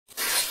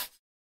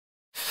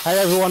Hey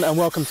everyone, and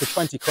welcome to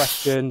 20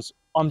 Questions.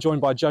 I'm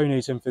joined by Joe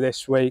Newton for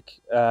this week.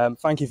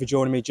 Thank you for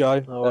joining me,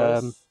 Joe.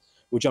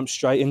 We'll jump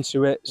straight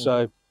into it.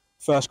 So,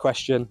 first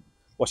question,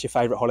 what's your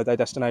favourite holiday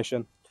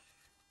destination?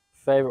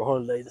 Favourite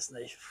holiday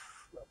destination?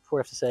 I'd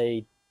probably have to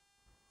say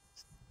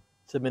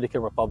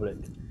Dominican Republic.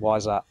 Why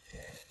is that?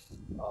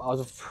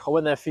 I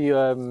went there a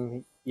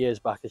few years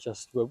back. It's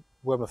just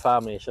we're my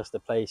family. It's just the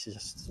place. It's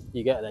just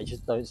you get there, it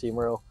just don't seem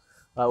real.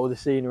 Like all the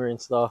scenery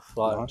and stuff.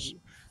 Like Nice.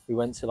 we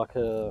went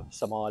to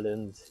some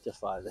island.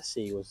 Just like the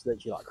sea was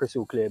literally like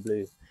crystal clear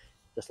blue.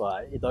 Just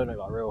like it don't look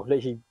like real.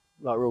 Literally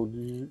like real.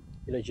 It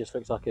literally just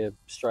looks like a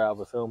straight out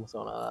of a film or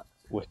something like that.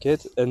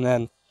 Wicked. And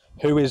then,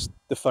 who is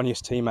the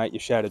funniest teammate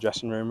you've shared a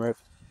dressing room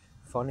with?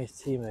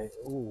 Funniest teammate?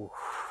 Ooh,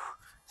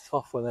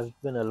 tough one. There's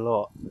been a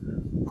lot.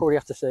 Probably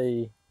have to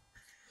say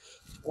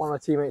one of my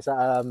teammates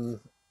at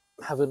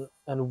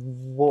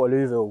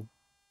Waterlooville,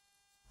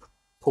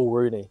 Paul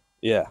Rooney.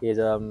 Yeah, He's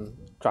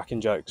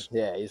cracking jokes.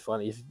 yeah, he's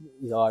funny. He's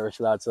an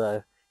Irish lad, so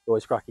he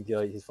always cracking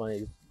jokes. He's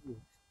funny.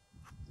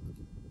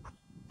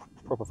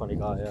 Proper funny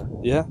guy, yeah.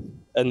 Yeah.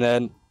 And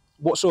then,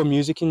 what sort of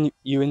music are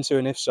you into,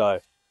 and if so,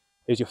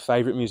 who's your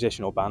favourite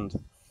musician or band?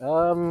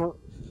 I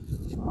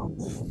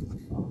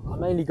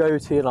mainly go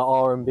to like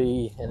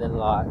R&B and then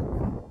like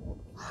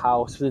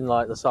house within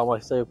like the summer.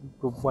 So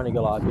when I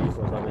go like Ibiza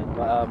or something.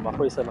 But I'd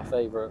probably say my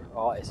favourite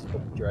artist is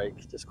probably Drake,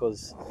 just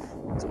because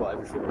it's got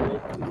everything really.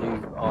 We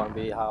do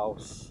R&B,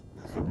 house,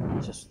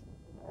 just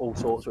all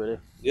sorts really.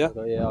 Yeah.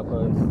 I'll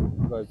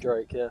go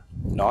Drake. Yeah.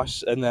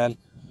 Nice. And then,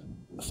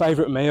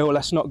 favourite meal?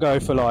 Let's not go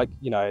for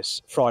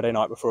it's Friday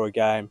night before a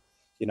game.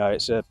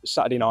 It's a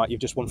Saturday night, you've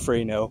just won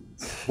 3-0.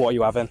 What are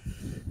you having?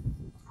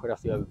 Probably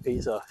have to go with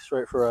pizza.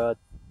 Straight for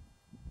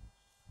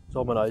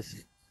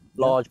Domino's.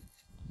 Large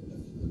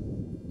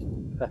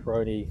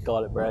pepperoni,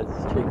 garlic bread,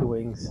 chicken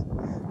wings.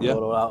 Yeah.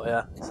 All out,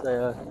 yeah.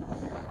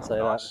 Say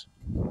Nice.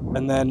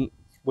 And then,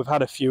 we've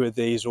had a few of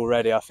these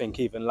already, I think,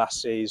 even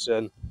last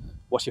season.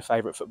 What's your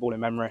favourite footballing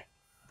memory?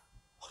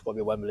 It's got to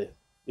be Wembley.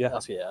 Yeah.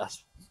 That's I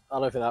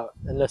don't think that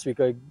unless we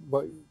go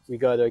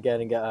there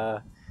again and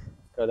go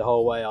the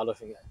whole way. I don't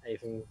think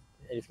anything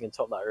can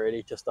top that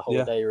really. Just the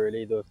whole day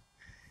really. The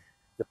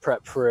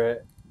prep for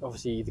it.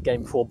 Obviously the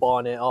game before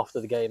Barnet, after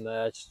the game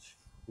there, just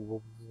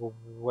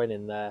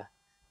winning there,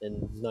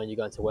 and knowing you're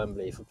going to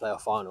Wembley for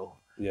playoff final.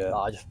 Yeah.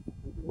 I just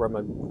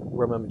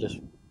remember just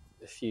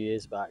a few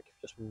years back,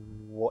 just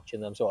watching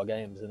them sort of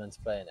games and then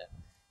playing it.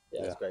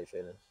 Yeah, it's a great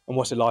feeling. And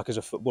what's it like as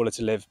a footballer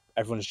to live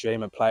everyone's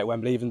dream and play at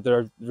Wembley? Even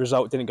the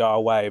result didn't go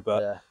our way,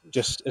 but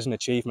just as an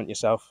achievement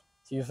yourself.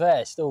 To be fair,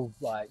 it's still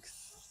like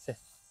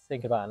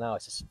think about it now,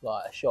 it's just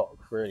like a shock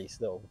really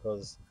still,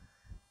 because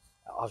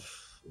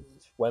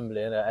it's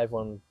Wembley and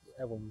everyone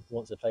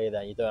wants to play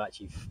there, and you don't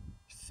actually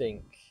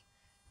think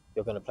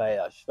you're going to play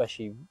there,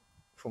 especially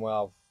from where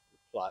I've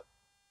like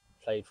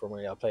played from.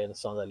 Really, I played in the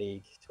Sunday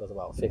League till I was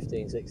about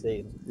 15,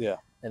 16. Yeah.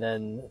 And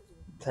then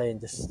playing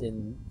just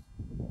in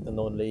the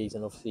non-leagues,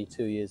 and obviously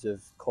 2 years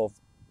of COV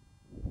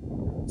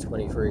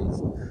 23s.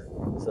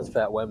 So to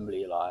play at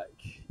Wembley,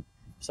 like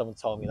if someone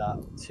told me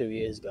that 2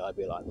 years ago, I'd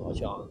be like, not a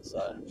chance.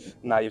 So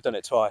now you've done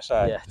it twice,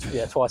 eh?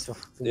 Yeah, twice for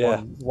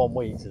one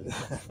week.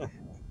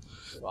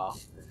 Wow.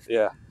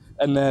 Yeah.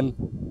 And then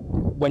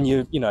when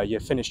you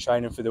finish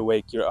training for the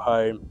week, you're at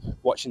home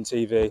watching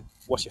TV.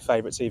 What's your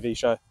favourite TV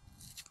show?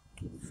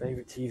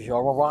 Favourite TV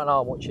show? Well, right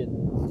now I'm watching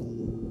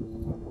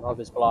Love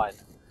Is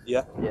Blind.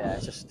 Yeah. Yeah,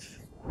 it's just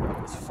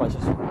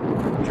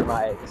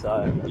dramatic.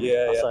 So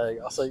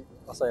I'll say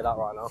that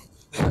right now.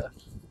 Yeah.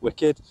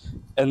 Wicked.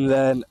 And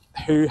then,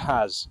 who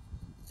has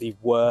the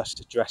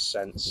worst dress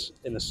sense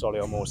in the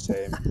Solihull Moors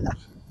team?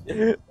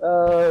 There's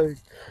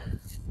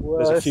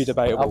a few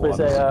debatable ones.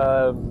 I'm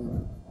gonna say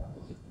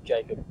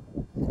Jacob.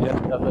 Yeah.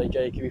 I'll say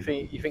Jacob. He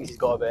thinks he's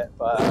got a bit,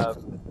 but I'll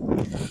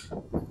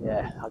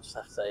just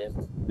have to say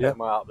him. Yeah. Put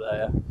my up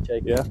there,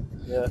 Jacob.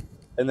 Yeah.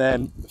 And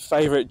then,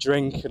 favourite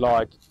drink?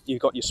 Like,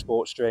 you've got your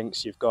sports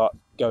drinks, you've got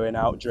going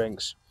out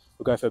drinks.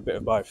 We'll go for a bit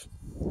of both.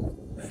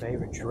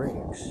 Favourite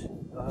drinks?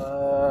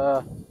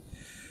 I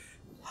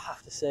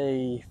have to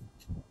say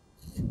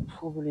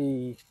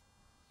probably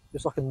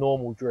just like a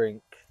normal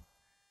drink.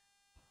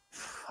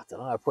 I don't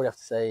know. I'd probably have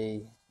to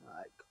say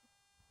like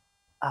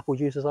apple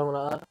juice or something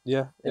like that.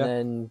 Yeah. And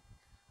then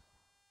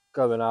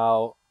going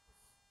out,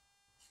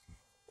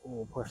 I'd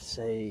probably have to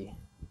say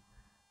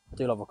I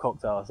do love a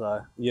cocktail,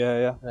 so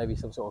yeah. Maybe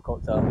some sort of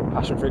cocktail.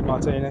 Passion fruit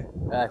martini.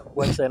 Yeah,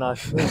 won't say no.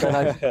 Won't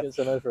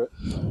say no for it.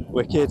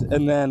 Wicked.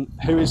 And then,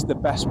 who is the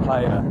best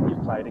player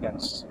you've played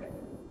against?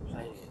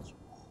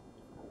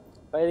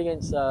 Played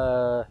against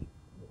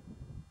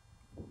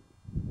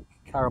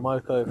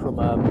Karamoko from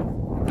I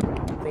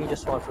think he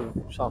just signed for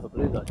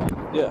Blues actually.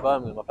 Yeah.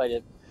 Birmingham. I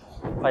played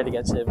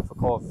against him for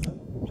COV.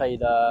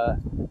 Played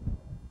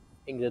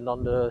England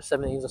under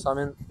 17s or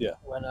something. Yeah.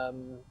 When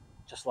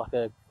just like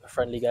a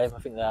friendly game. I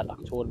think they had like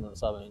a tournament or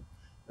something.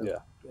 Yeah.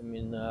 I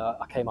mean,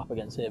 I came up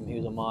against him. He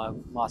was on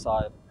my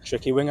side.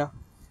 Tricky winger.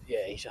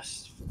 Yeah, he was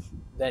just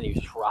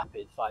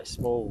rapid, like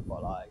small,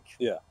 but like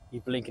you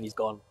blink and he's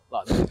gone.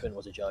 like movement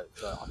was a joke.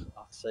 So I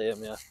have to say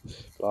him, yeah.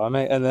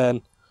 Blimey. And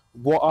then,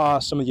 what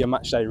are some of your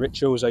match day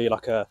rituals? Are you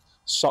like a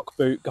sock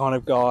boot kind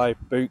of guy,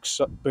 boot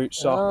sock?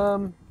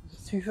 To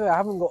be fair, I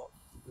haven't got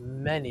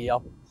many.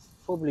 I'll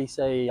probably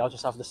say I'll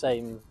just have the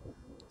same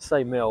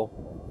meal,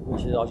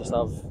 which is I'll just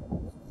have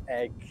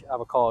egg,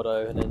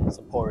 avocado, and then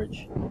some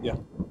porridge. Yeah.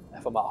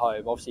 If I'm at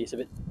home, obviously it's a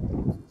bit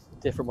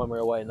different when we're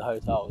away in the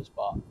hotels,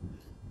 but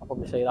I'll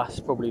probably say that's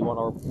probably one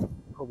I'll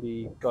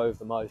probably go with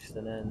the most.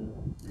 And then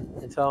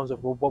in terms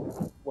of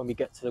when we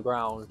get to the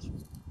ground,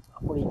 I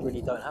probably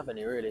really don't have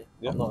any really.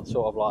 Yeah. I'm not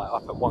sort of like I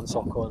put one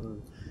sock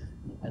on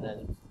and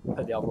then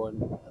put the other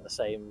one at the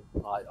same.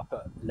 Like I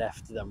put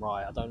left then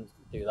right. I don't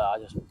do that. I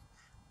just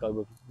go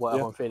with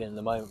whatever I'm feeling in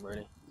the moment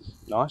really.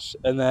 Nice.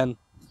 And then,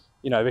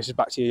 this is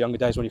back to your younger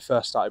days when you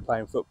first started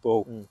playing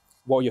football.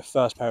 What were your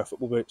first pair of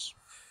football boots?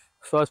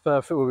 First pair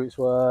of football boots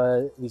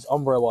were these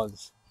Umbro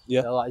ones.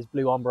 Yeah. They're like these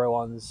blue Umbro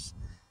ones,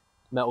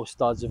 metal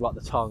studs with like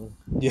the tongue.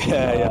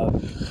 Yeah.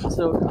 I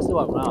still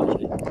like them now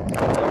actually.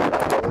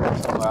 Somewhere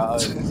at home,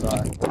 so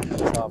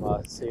every time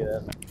I see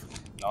them,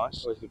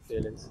 Nice. always good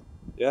feelings.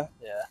 Yeah.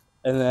 Yeah.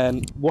 And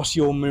then, what's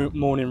your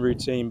morning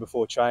routine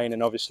before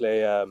training?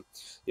 Obviously,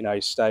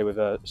 you stay with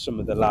some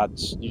of the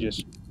lads. You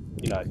just,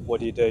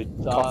 what do you do?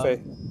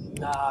 Coffee?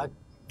 So I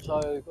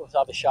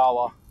have a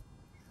shower.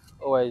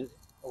 Always,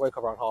 I wake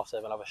up around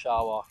 7:30, have a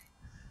shower,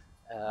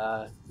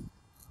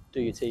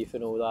 do your teeth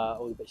and all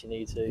the bits you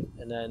need to,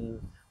 and then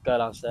go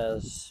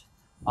downstairs,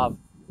 have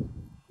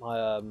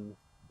my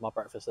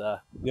breakfast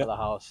there at the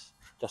house,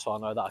 just so I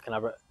know that I can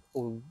have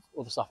all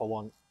the stuff I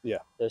want. Yeah.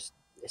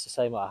 It's the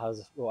same what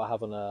I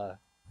have on a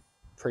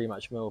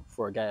pre-match meal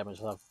before a game. I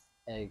just have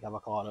egg,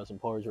 avocados, and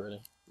porridge really.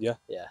 Yeah.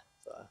 Yeah.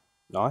 So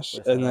nice.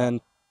 And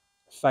then,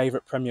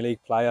 favourite Premier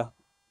League player,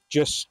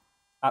 just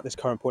at this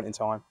current point in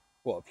time?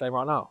 What, playing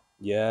right now?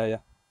 Yeah.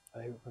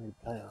 Favourite Premier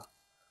League player?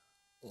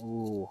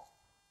 Ooh,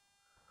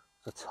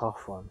 it's a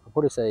tough one. I'd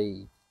probably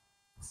say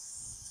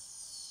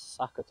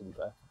Saka, to be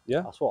fair.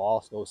 Yeah. That's what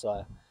Arsenal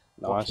say.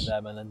 Nice. Watching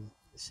them and then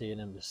seeing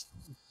him just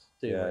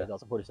doing what he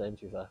does, I'd probably say him,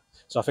 to be fair.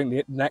 So I think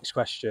the next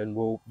question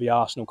will the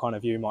Arsenal kind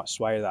of view might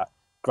sway that.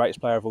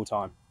 Greatest player of all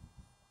time?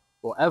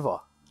 Well,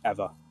 ever?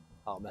 Ever.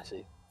 Oh,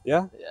 Messi.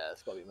 Yeah? Yeah,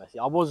 it's got to be Messi.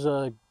 I was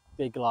a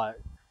big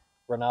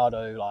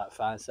Ronaldo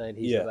fan saying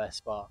he's the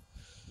best, but I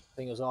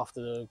think it was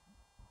after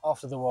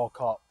the World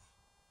Cup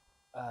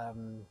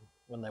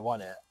when they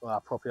won it, when I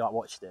properly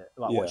watched it,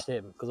 watched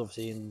him, because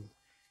obviously in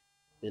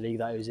the league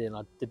that he was in,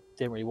 I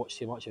didn't really watch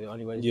too much of it.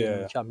 Only when he was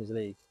in the Champions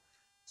League,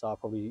 so I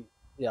probably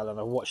I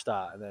watched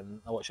that, and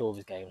then I watched all of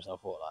his games. And I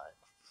thought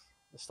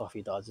the stuff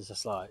he does is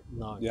just no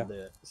one can do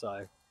it. So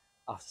I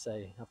have to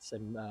say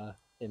him,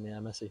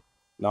 Messi.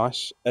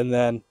 Nice. And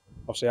then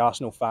obviously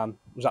Arsenal fan.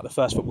 Was that the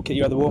first football kit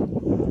you ever wore?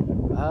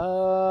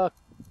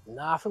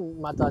 Nah, I think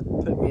my dad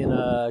put me in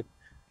a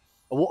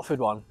Watford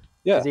one.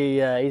 Yeah. 'Cause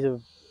he's a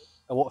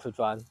Watford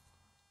fan,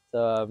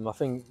 so I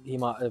think he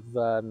might have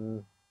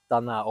done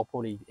that, or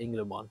probably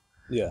England one.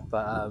 Yeah.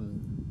 But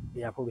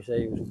I'd probably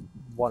say it was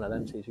one of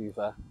them two, to be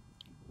fair.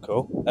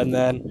 Cool. And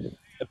then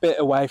a bit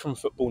away from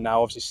football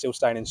now, obviously still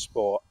staying in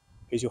sport.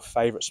 Who's your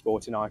favourite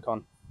sporting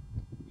icon?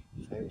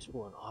 Favourite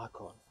sporting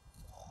icon?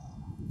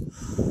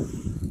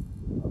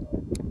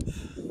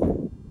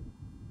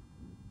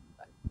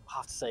 I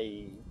have to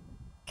say,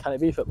 can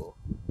it be football?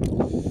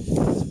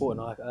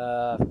 Sporting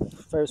icon.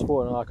 Favourite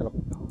sporting icon?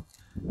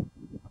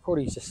 I'd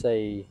probably just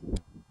say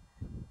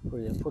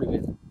probably a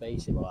bit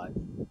basic, but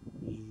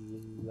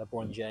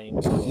LeBron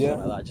James or something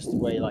like that. Just the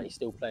way he's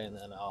still playing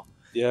there now.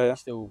 Yeah. He's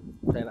still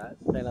playing at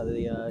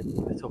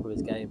the top of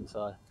his game.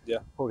 So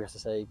probably have to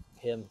say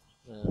him.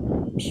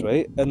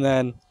 Sweet. And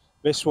then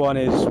this one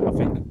is, I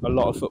think a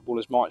lot of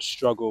footballers might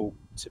struggle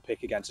to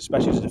pick against,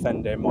 especially as a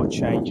defender. It might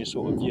change your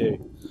sort of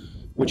view.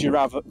 Would you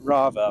rather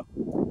a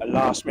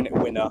last-minute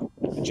winner,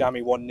 a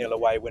jammy 1-0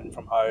 away win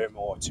from home,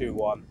 or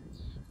 2-1,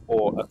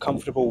 or a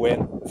comfortable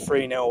win,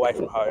 3-0 away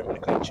from home and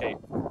a clean sheet?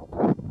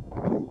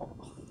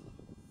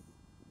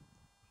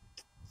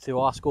 Do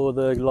I score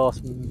the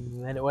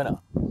last-minute winner?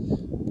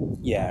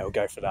 Yeah, we'll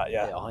go for that.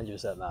 Yeah,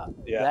 100% that.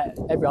 Yeah.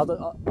 I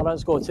don't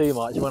score too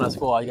much. When I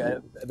score, I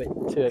get a bit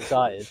too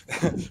excited.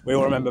 We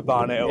all remember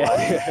Barnett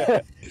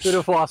away. Good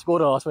before I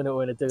scored a last-minute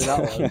winner doing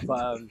that one.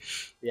 But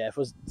if it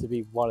was to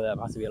be one of them,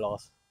 it has to be a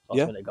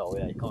last-minute goal.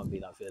 Yeah, you can't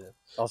beat that feeling.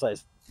 I'll say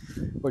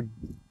we're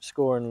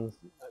scoring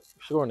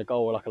a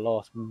goal with a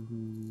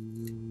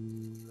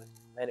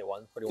last-minute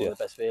one. Probably one of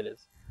the best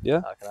feelings. Yeah,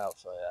 I can have.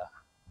 So yeah.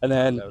 And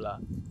then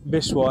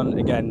this one,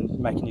 again,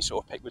 making you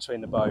sort of pick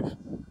between the both.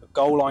 A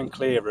goal line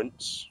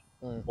clearance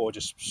or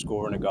just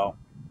scoring a goal.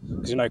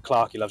 Because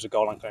Clarkey loves a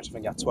goal line clearance. I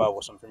think he had 12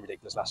 or something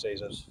ridiculous last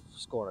season.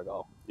 Scoring a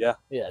goal. Yeah?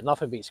 Yeah,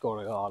 nothing beats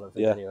scoring a goal, I don't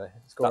think, anyway.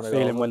 That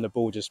feeling when the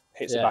ball just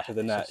hits the back of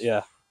the net,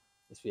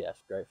 It's a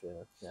great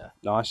feeling, yeah.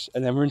 Nice.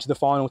 And then we're into the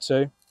final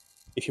two.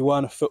 If you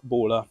weren't a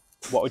footballer,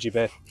 what would you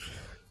be?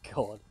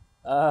 God.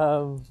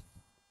 What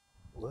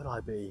would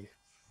I be?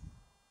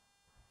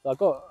 So I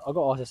got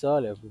asked this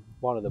earlier with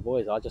one of the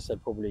boys. I just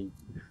said probably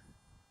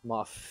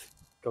might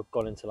have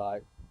gone into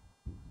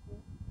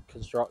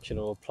construction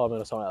or plumbing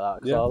or something like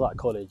that. Because Yeah. I was at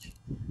college,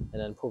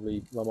 and then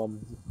probably my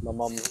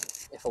mum,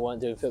 if I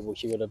weren't doing football,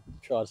 she would have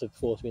tried to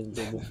force me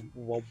into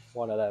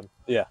one of them.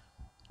 Yeah.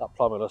 Like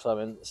plumbing or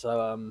something.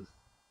 So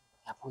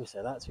I'd probably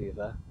say that, to be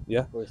fair.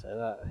 Yeah. Probably say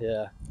that.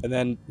 Yeah. And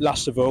then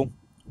last of all,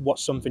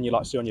 what's something you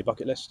like to do on your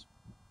bucket list?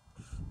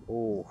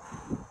 Oh,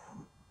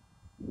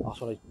 I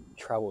just want to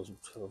travel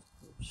to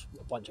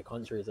a bunch of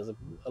countries. There's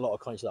a lot of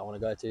countries that I want to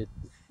go to.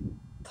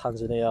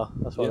 Tanzania,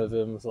 that's one Yeah. of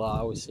them. So I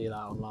always see that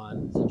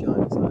online. It's a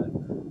joke.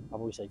 So I've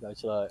always said go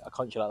to a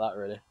country like that,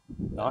 really.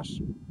 Nice.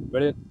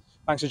 Brilliant.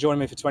 Thanks for joining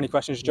me for 20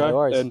 questions, No Joe.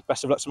 worries. And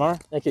best of luck tomorrow.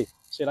 Thank you.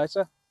 See you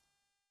later.